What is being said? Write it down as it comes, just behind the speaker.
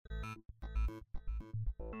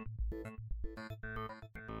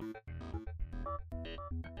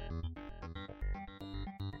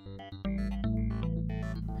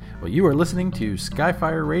Well, you are listening to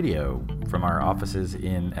Skyfire Radio from our offices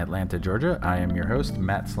in Atlanta, Georgia. I am your host,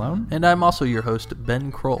 Matt Sloan. And I'm also your host,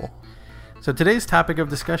 Ben Kroll. So today's topic of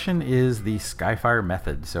discussion is the Skyfire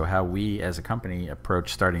Method. So how we as a company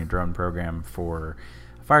approach starting a drone program for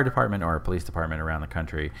a fire department or a police department around the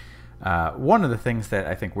country. One of the things that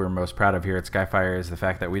I think we're most proud of here at Skyfire is the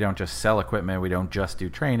fact that we don't just sell equipment, we don't just do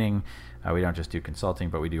training, we don't just do consulting,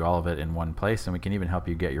 but we do all of it in one place, and we can even help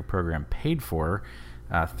you get your program paid for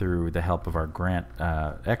through the help of our grant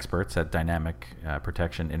experts at Dynamic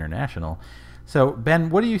Protection International. So, Ben,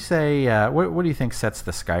 what do you say? What do you think sets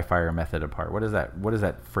the Skyfire Method apart? What does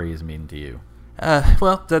that phrase mean to you?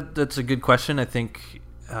 Well, that's a good question. I think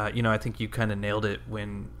I think you kind of nailed it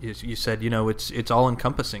when you said it's all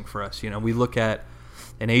encompassing for us. We look at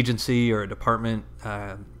an agency or a department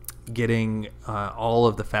getting all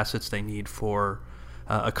of the facets they need for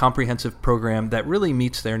a comprehensive program that really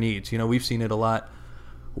meets their needs. We've seen it a lot,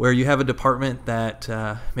 where you have a department that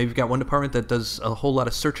maybe you've got one department that does a whole lot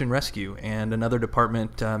of search and rescue, and another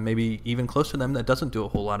department maybe even close to them that doesn't do a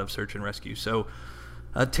whole lot of search and rescue. So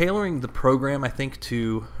tailoring the program, I think,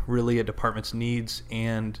 to really a department's needs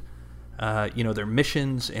and their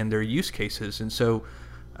missions and their use cases. And so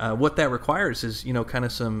what that requires is kind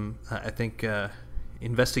of some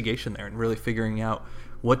investigation there, and really figuring out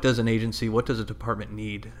what does an agency, what does a department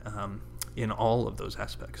need in all of those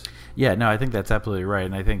aspects. Yeah, no, I think that's absolutely right.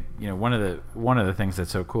 And I think one of the things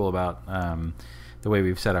that's so cool about the way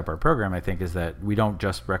we've set up our program, I think, is that we don't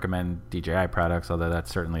just recommend DJI products, although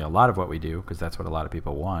that's certainly a lot of what we do, because that's what a lot of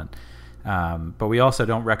people want. But we also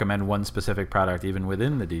don't recommend one specific product even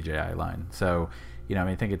within the DJI line. So,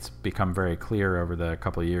 I think it's become very clear over the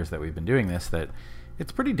couple of years that we've been doing this that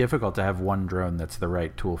it's pretty difficult to have one drone that's the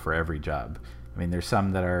right tool for every job. I mean, there's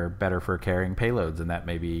some that are better for carrying payloads, and that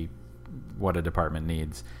may be what a department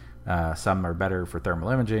needs. Some are better for thermal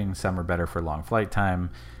imaging. Some are better for long flight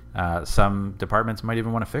time. Some departments might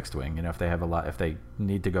even want a fixed wing. If they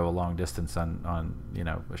need to go a long distance on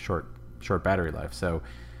a short battery life. So,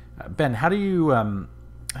 Ben, how do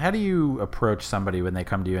you approach somebody when they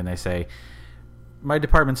come to you and they say, "My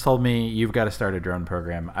department's told me you've got to start a drone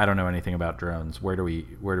program. I don't know anything about drones. Where do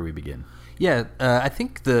we begin?" Yeah, I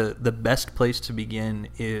think the best place to begin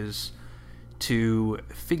is to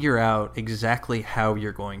figure out exactly how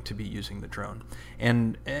you're going to be using the drone.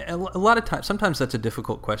 And a lot of times, sometimes that's a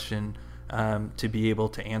difficult question to be able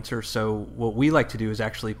to answer. So what we like to do is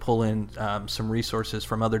actually pull in some resources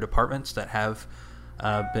from other departments that have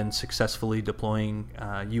been successfully deploying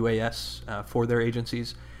UAS for their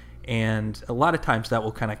agencies. And a lot of times that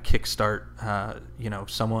will kind of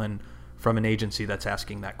kickstart someone from an agency that's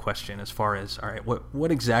asking that question as far as, all right,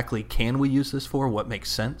 what exactly can we use this for? What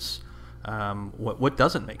makes sense? What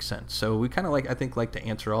doesn't make sense? So we kind of like to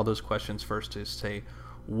answer all those questions first, to say,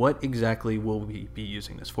 what exactly will we be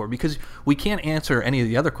using this for? Because we can't answer any of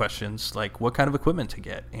the other questions, like what kind of equipment to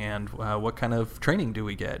get, and what kind of training do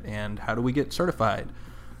we get, and how do we get certified,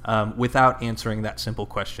 without answering that simple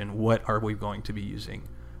question: what are we going to be using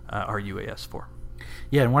our UAS for?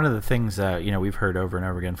 Yeah, and one of the things we've heard over and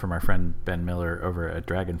over again from our friend Ben Miller over at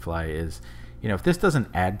Dragonfly is, if this doesn't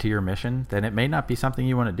add to your mission, then it may not be something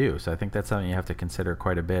you want to do. So I think that's something you have to consider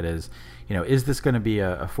quite a bit is, is this going to be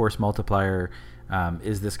a force multiplier?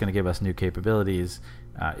 Is this going to give us new capabilities?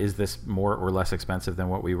 Is this more or less expensive than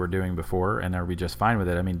what we were doing before? And are we just fine with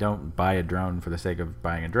it? I mean, don't buy a drone for the sake of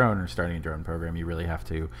buying a drone or starting a drone program. You really have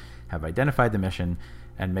to have identified the mission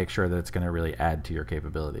and make sure that it's going to really add to your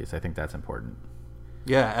capabilities. I think that's important.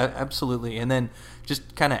 Yeah, absolutely. And then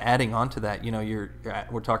just kind of adding on to that,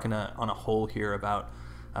 we're talking on a whole here about,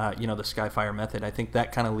 the Skyfire Method. I think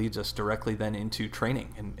that kind of leads us directly then into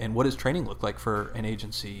training. And what does training look like for an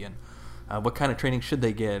agency? And what kind of training should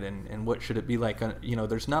they get? And what should it be like?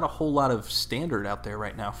 There's not a whole lot of standard out there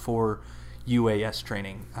right now for UAS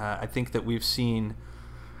training. I think we've seen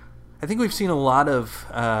a lot of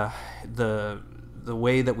the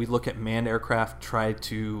way that we look at manned aircraft try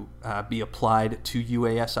to be applied to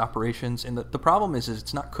UAS operations. And the problem is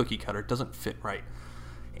it's not cookie cutter. It doesn't fit right.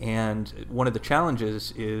 And one of the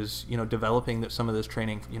challenges is, developing some of this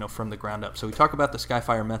training, from the ground up. So we talk about the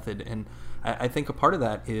Skyfire Method, and I think a part of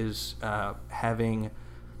that is having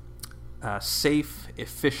safe,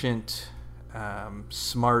 efficient,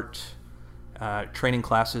 smart training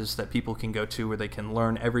classes that people can go to, where they can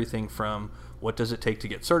learn everything from what does it take to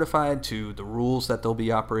get certified, to the rules that they'll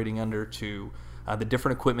be operating under, to the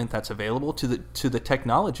different equipment that's available, to the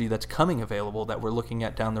technology that's coming available that we're looking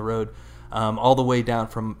at down the road. all the way down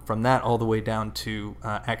from that all the way down to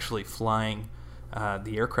actually flying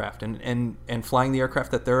the aircraft and flying the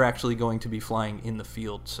aircraft that they're actually going to be flying in the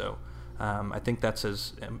field. So I think that's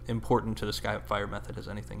as important to the Skyfire method as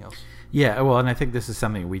anything else. Yeah, well, and I think this is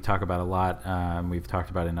something we talk about a lot. We've talked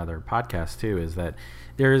about in other podcasts too. Is that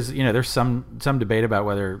there's some debate about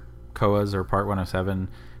whether COAs or Part 107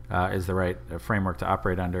 is the right framework to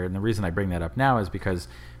operate under. And the reason I bring that up now is because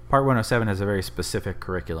Part 107 has a very specific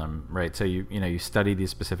curriculum, right? So you study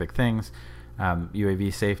these specific things,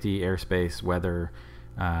 UAV safety, airspace, weather,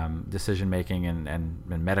 decision making, and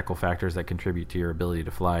medical factors that contribute to your ability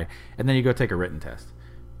to fly, and then you go take a written test.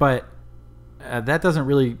 But that doesn't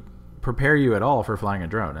really prepare you at all for flying a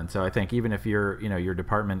drone. And so I think even if your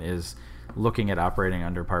department is looking at operating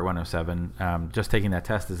under Part 107, just taking that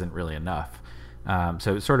test isn't really enough.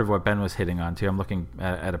 So sort of what Ben was hitting on too. I'm looking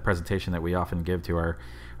at a presentation that we often give to our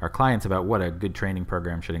clients about what a good training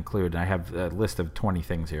program should include, and I have a list of 20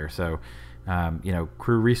 things here. So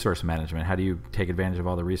crew resource management. How do you take advantage of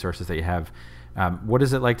all the resources that you have? What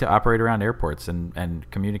is it like to operate around airports and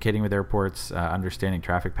communicating with airports, understanding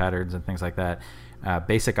traffic patterns and things like that?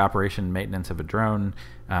 Basic operation and maintenance of a drone,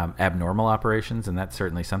 abnormal operations, and that's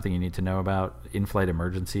certainly something you need to know about. In-flight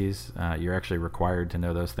emergencies, you're actually required to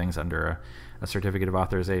know those things under a certificate of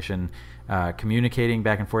authorization. Communicating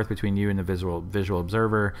back and forth between you and the visual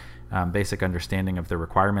observer, basic understanding of the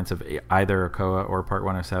requirements of either a COA or Part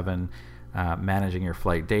 107, managing your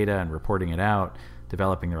flight data and reporting it out,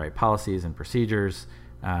 developing the right policies and procedures,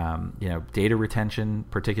 data retention,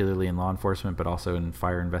 particularly in law enforcement, but also in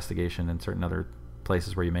fire investigation and certain other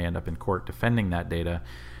places where you may end up in court defending that data,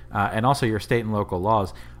 and also your state and local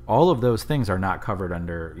laws. All of those things are not covered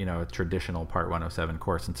under a traditional Part 107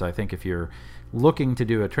 course. And so I think if you're looking to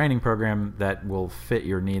do a training program that will fit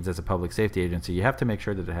your needs as a public safety agency, you have to make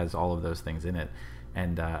sure that it has all of those things in it.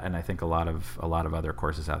 And I think a lot of other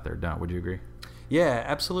courses out there don't. Would you agree? Yeah,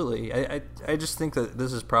 absolutely. I just think that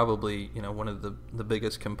this is probably one of the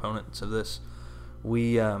biggest components of this.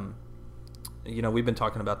 We've been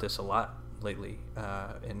talking about this a lot lately,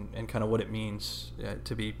 and kind of what it means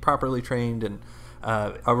to be properly trained. And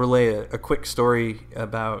I'll relay a quick story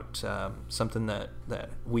about something that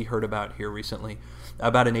we heard about here recently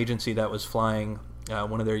about an agency that was flying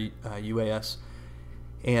one of their UAS,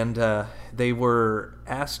 and they were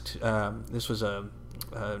asked. This was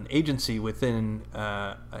an agency within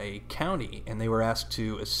a county, and they were asked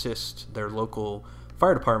to assist their local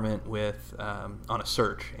fire department with on a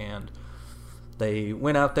search. And they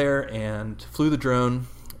went out there and flew the drone,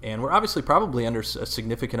 and were obviously probably under a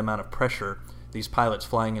significant amount of pressure. These pilots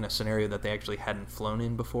flying in a scenario that they actually hadn't flown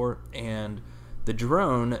in before, and the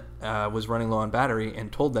drone was running low on battery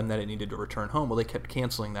and told them that it needed to return home. Well, they kept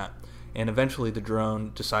canceling that, and eventually the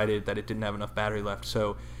drone decided that it didn't have enough battery left,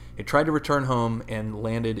 so it tried to return home and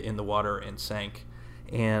landed in the water and sank.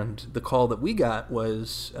 And the call that we got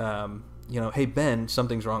was, hey Ben,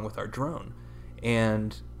 something's wrong with our drone.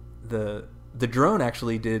 And the drone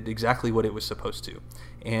actually did exactly what it was supposed to.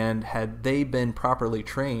 And had they been properly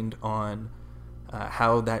trained on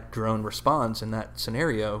how that drone responds in that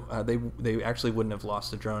scenario, they actually wouldn't have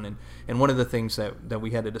lost the drone. And one of the things that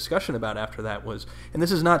we had a discussion about after that was, and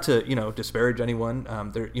this is not to disparage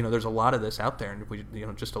anyone, there's a lot of this out there, and we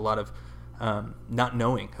just a lot of not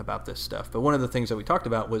knowing about this stuff. But one of the things that we talked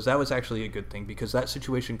about was that was actually a good thing, because that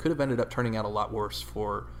situation could have ended up turning out a lot worse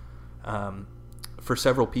for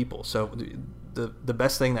several people. So the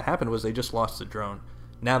best thing that happened was they just lost the drone.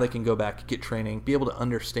 Now they can go back, get training, be able to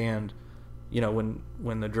understand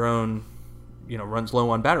when the drone runs low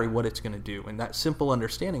on battery, what it's going to do. And that simple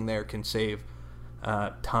understanding there can save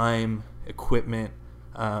time, equipment,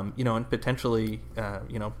 and potentially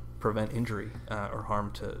prevent injury or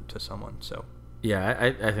harm to someone. So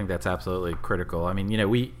yeah, I think that's absolutely critical. I mean,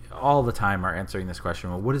 we all the time are answering this question,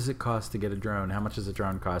 well, what does it cost to get a drone? How much does a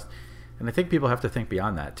drone cost? And I think people have to think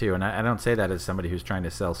beyond that too. And I don't say that as somebody who's trying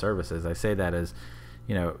to sell services. I say that as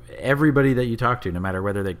everybody that you talk to, no matter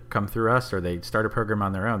whether they come through us or they start a program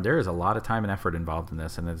on their own, there is a lot of time and effort involved in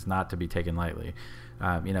this, and it's not to be taken lightly.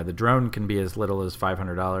 The drone can be as little as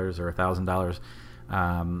 $500 or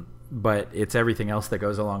 $1,000, but it's everything else that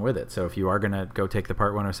goes along with it. So if you are going to go take the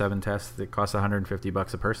Part 107 test, it costs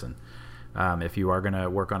 $150 a person. If you are going to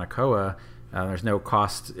work on a COA, there's no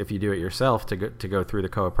cost if you do it yourself to go through the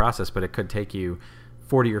COA process, but it could take you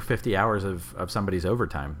 40 or 50 hours of somebody's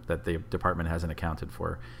overtime that the department hasn't accounted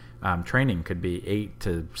for. training could be 8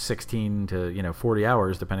 to 16 to 40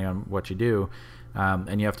 hours depending on what you do,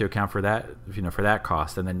 and you have to account for that for that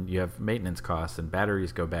cost, and then you have maintenance costs and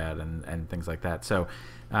batteries go bad and things like that. So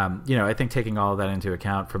I think taking all of that into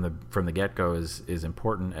account from the get-go is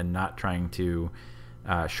important, and not trying to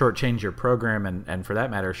shortchange your program and for that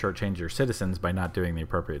matter shortchange your citizens by not doing the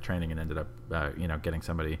appropriate training and ended up getting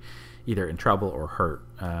somebody either in trouble or hurt.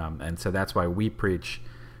 And so that's why we preach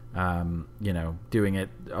doing it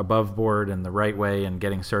above board and the right way and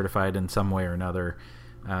getting certified in some way or another,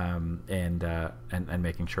 and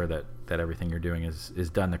making sure that everything you're doing is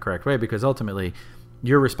done the correct way, because ultimately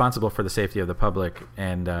you're responsible for the safety of the public,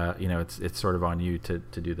 and it's sort of on you to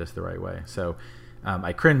do this the right way. So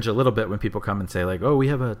I cringe a little bit when people come and say like, oh, we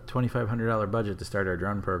have a $2,500 budget to start our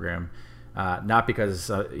drone program, not because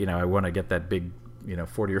I want to get that big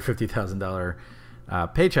 $40,000 or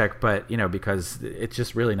 $50,000 paycheck, but because it's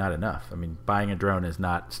just really not enough. I mean, buying a drone is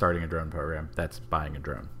not starting a drone program. That's buying a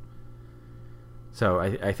drone. So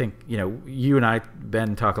I think you and I,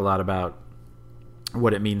 Ben, talk a lot about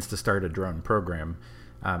what it means to start a drone program.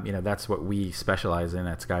 That's what we specialize in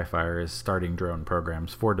at Skyfire, is starting drone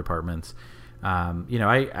programs for departments.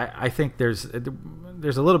 I think there's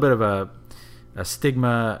a little bit of a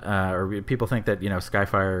stigma, or people think that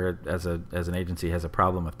Skyfire as an agency has a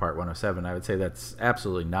problem with Part 107. I would say that's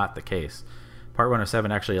absolutely not the case. Part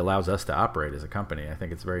 107 actually allows us to operate as a company. I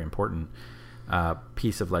think it's a very important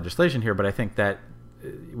piece of legislation here, but I think that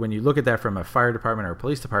when you look at that from a fire department or a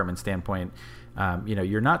police department standpoint,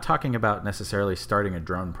 you're not talking about necessarily starting a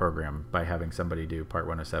drone program by having somebody do Part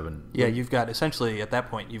 107. Yeah, you've got essentially at that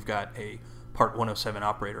point you've got a Part 107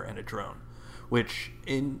 operator and a drone, which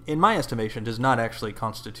in my estimation does not actually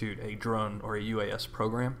constitute a drone or a UAS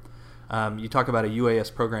program. You talk about a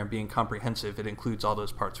UAS program being comprehensive. It includes all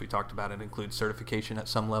those parts we talked about. It includes certification at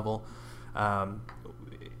some level.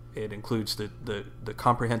 It includes the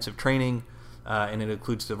comprehensive training, and it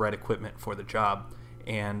includes the right equipment for the job.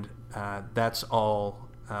 And that's all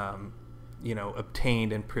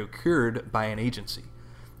obtained and procured by an agency.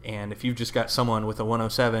 And if you've just got someone with a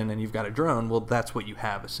 107 and you've got a drone, well, that's what you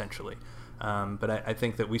have essentially. But I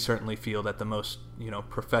think that we certainly feel that the most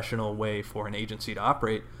professional way for an agency to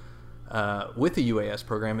operate with a UAS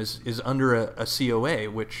program is under a COA,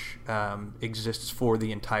 which exists for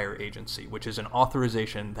the entire agency, which is an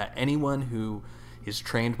authorization that anyone who is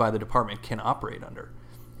trained by the department can operate under,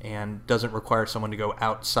 and doesn't require someone to go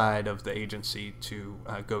outside of the agency to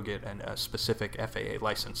go get a specific FAA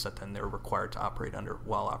license that then they're required to operate under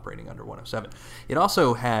while operating under 107. It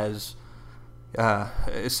also has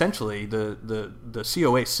essentially the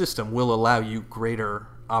COA system will allow you greater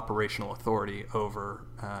operational authority over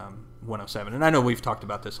 107. And I know we've talked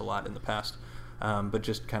about this a lot in the past, but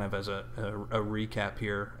just kind of as a recap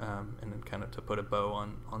here, and then kind of to put a bow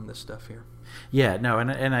on this stuff here. Yeah, no,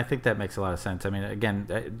 and I think that makes a lot of sense. I mean,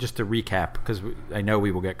 again, just to recap, because I know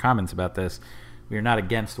we will get comments about this, we're not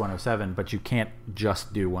against 107, but you can't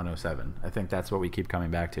just do 107. I think that's what we keep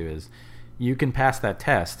coming back to, is you can pass that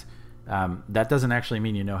test. That doesn't actually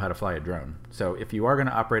mean you know how to fly a drone. So if you are going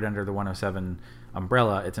to operate under the 107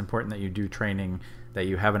 umbrella, it's important that you do training, that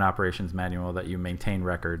you have an operations manual, that you maintain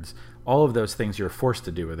records. All of those things you're forced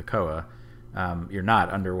to do with a COA. You're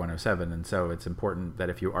not under 107, and so it's important that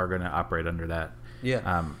if you are going to operate under that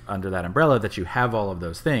umbrella, that you have all of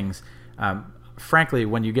those things. Frankly,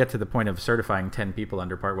 when you get to the point of certifying 10 people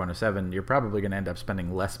under Part 107, you're probably going to end up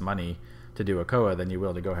spending less money to do a COA than you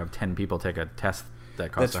will to go have 10 people take a test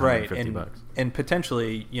that costs $150. And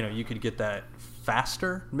potentially, you could get that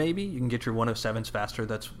faster. Maybe you can get your 107s faster.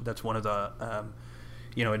 That's one of the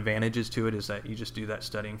advantages to it, is that you just do that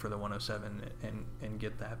studying for the 107 and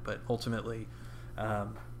get that. But ultimately,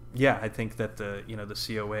 I think that the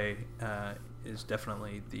COA is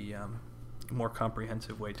definitely the more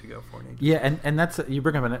comprehensive way to go for an agency. Yeah, and that's, you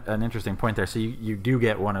bring up an interesting point there. So you do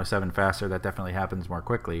get 107 faster. That definitely happens more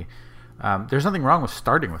quickly. There's nothing wrong with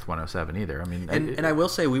starting with 107 either. I mean, and I will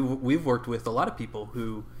say we've worked with a lot of people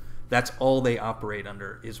who that's all they operate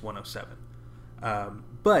under is 107.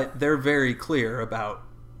 But they're very clear about,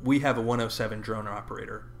 we have a 107 drone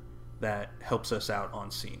operator that helps us out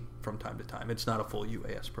on scene from time to time. It's not a full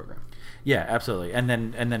UAS program. Yeah, absolutely. And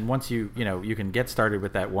then once you can get started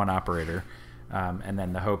with that one operator, and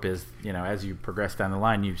then the hope is, as you progress down the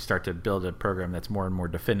line, you start to build a program that's more and more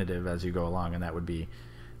definitive as you go along, and that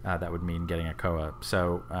would mean getting a COA.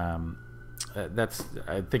 So that's,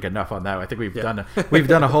 I think, enough on that. I think we've done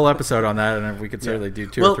a whole episode on that, and we could certainly do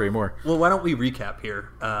two or three more. Well, why don't we recap here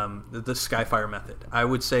the Skyfire method? I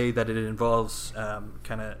would say that it involves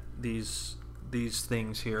kind of these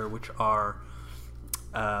things here, which are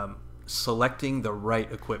selecting the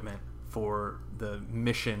right equipment for the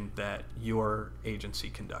mission that your agency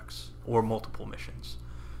conducts, or multiple missions.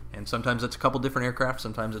 And sometimes it's a couple different aircraft,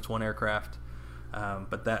 sometimes it's one aircraft.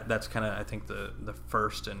 But that's kind of, I think, the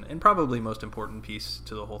first and probably most important piece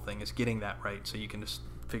to the whole thing is getting that right, so you can just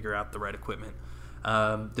figure out the right equipment.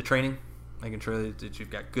 The training, making sure that you've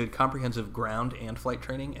got good comprehensive ground and flight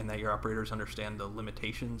training, and that your operators understand the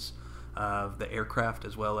limitations of the aircraft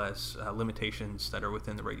as well as limitations that are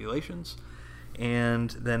within the regulations. And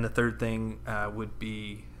then the third thing would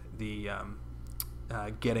be the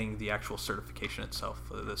getting the actual certification itself,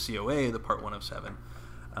 the COA, the Part 107.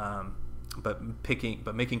 But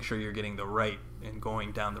making sure you're getting the right and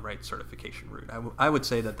going down the right certification route. I would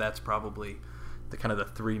say that's probably the kind of the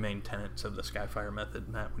three main tenets of the Skyfire method.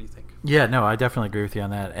 Matt, what do you think? Yeah, no, I definitely agree with you on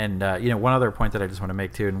that. And one other point that I just want to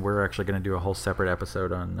make too, and we're actually going to do a whole separate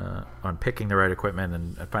episode on picking the right equipment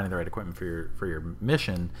and finding the right equipment for your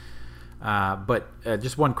mission. But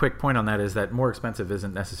just one quick point on that is that more expensive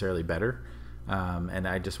isn't necessarily better. And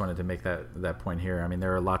I just wanted to make that point here. I mean,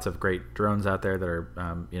 there are lots of great drones out there that are,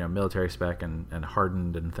 military spec and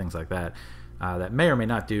hardened and things like that, that may or may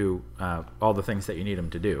not do all the things that you need them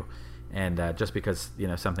to do. And just because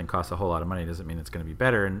something costs a whole lot of money doesn't mean it's going to be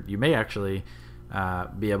better. And you may actually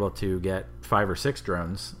be able to get 5 or 6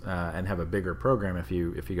 drones and have a bigger program if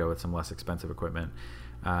you go with some less expensive equipment.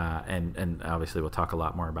 And obviously we'll talk a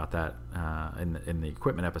lot more about that in the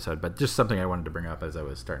equipment episode, but just something I wanted to bring up as I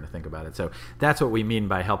was starting to think about it. So that's what we mean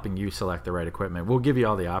by helping you select the right equipment. We'll give you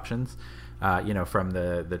all the options, from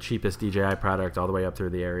the cheapest DJI product all the way up through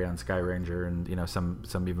the Area on Sky Ranger, and some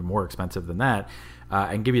even more expensive than that,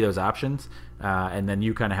 and give you those options, and then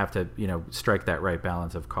you kind of have to strike that right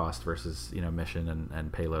balance of cost versus mission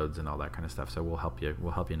and payloads and all that kind of stuff. So we'll help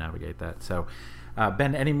you navigate that. So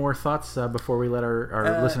Ben, any more thoughts before we let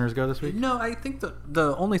our listeners go this week? No, I think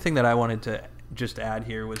the only thing that I wanted to just add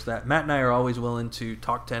here was that Matt and I are always willing to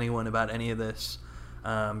talk to anyone about any of this.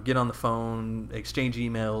 Get on the phone, exchange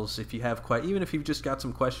emails if you have even if you've just got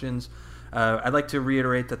some questions. I'd like to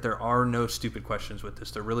reiterate that there are no stupid questions with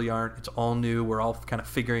this. There really aren't. It's all new. We're all kind of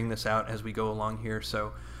figuring this out as we go along here.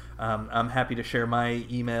 So I'm happy to share my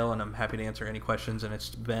email, and I'm happy to answer any questions. And it's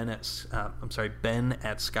Ben at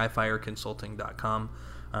skyfireconsulting.com.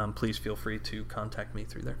 Please feel free to contact me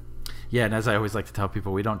through there. Yeah, and as I always like to tell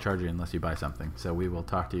people, we don't charge you unless you buy something. So we will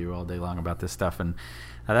talk to you all day long about this stuff, and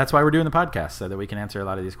that's why we're doing the podcast, so that we can answer a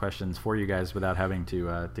lot of these questions for you guys without having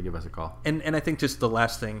to give us a call. And I think just the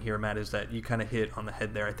last thing here, Matt, is that you kind of hit on the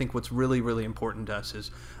head there. I think what's really, really important to us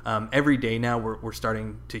is every day now we're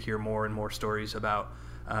starting to hear more and more stories about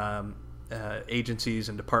agencies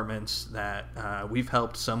and departments that we've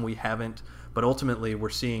helped, some we haven't, but ultimately we're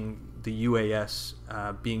seeing the UAS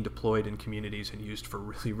being deployed in communities and used for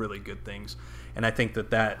really, really good things. And I think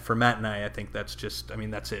that for Matt and I think that's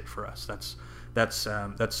that's it for us.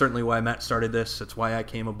 That's certainly why Matt started this. That's why I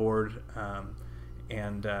came aboard.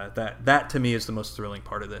 And that to me is the most thrilling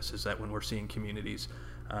part of this, is that when we're seeing communities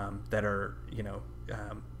that are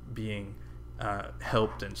being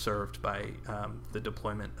helped and served by the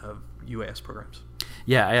deployment of UAS programs.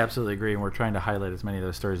 Yeah, I absolutely agree, and we're trying to highlight as many of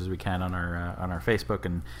those stories as we can on our Facebook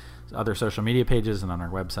and other social media pages and on our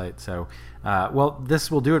website. So, this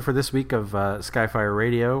will do it for this week of Skyfire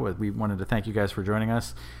Radio. We wanted to thank you guys for joining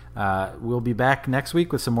us. We'll be back next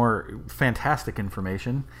week with some more fantastic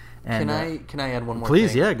information. And, can I add one more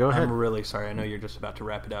please, thing? Yeah, go ahead. I'm really sorry. I know you're just about to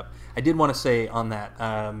wrap it up. I did want to say on that,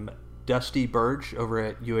 Dusty Burge over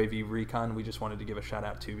at UAV Recon, we just wanted to give a shout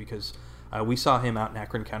out to, because we saw him out in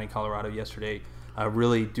Akron County, Colorado yesterday,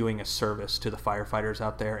 really doing a service to the firefighters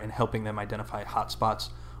out there and helping them identify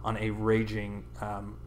hotspots on a raging